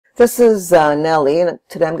This is Nellie, and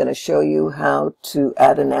today I'm going to show you how to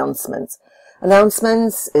add announcements.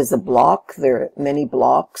 Announcements is a block. There are many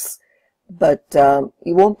blocks, but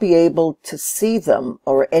you won't be able to see them,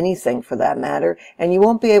 or anything for that matter, and you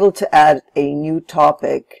won't be able to add a new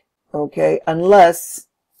topic, okay, unless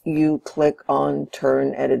you click on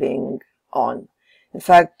Turn Editing On. In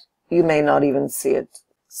fact, you may not even see it.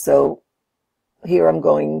 So here I'm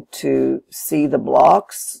going to see the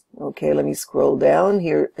blocks. Okay, let me scroll down.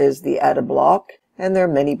 Here is the Add a Block, and there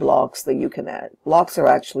are many blocks that you can add. Blocks are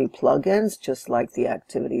actually plugins, just like the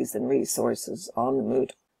activities and resources on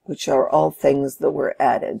Moodle, which are all things that were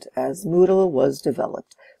added as Moodle was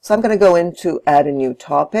developed. So I'm going to go into Add a New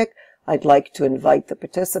Topic. I'd like to invite the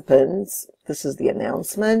participants. This is the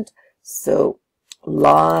announcement. So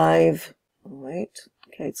live, right,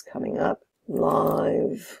 okay, it's coming up.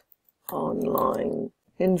 Live online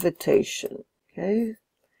invitation, okay,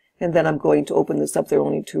 and then I'm going to open this up. There are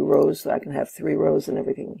only 2 rows, so I can have 3 rows and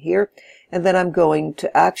everything here, and then I'm going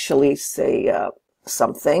to actually say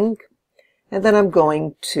something, and then I'm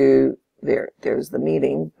going to there's the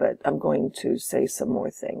meeting, but I'm going to say some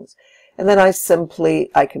more things, and then I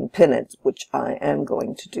can pin it, which I am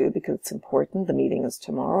going to do because it's important. The meeting is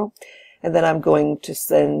tomorrow. And then I'm going to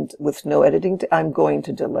send with no editing. I'm going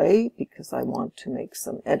to delay because I want to make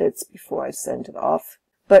some edits before I send it off.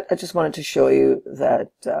 But I just wanted to show you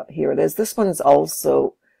that here it is. This one's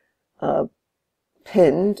also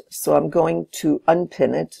pinned, so I'm going to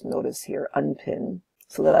unpin it. Notice here, unpin,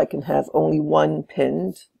 so that I can have only one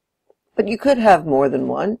pinned. But you could have more than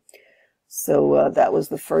one. So that was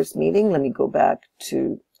the first meeting. Let me go back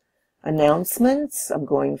to announcements. I'm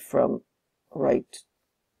going from right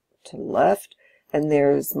to left, and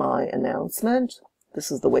there's my announcement.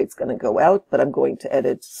 This is the way it's going to go out, but I'm going to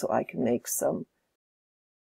edit so I can make some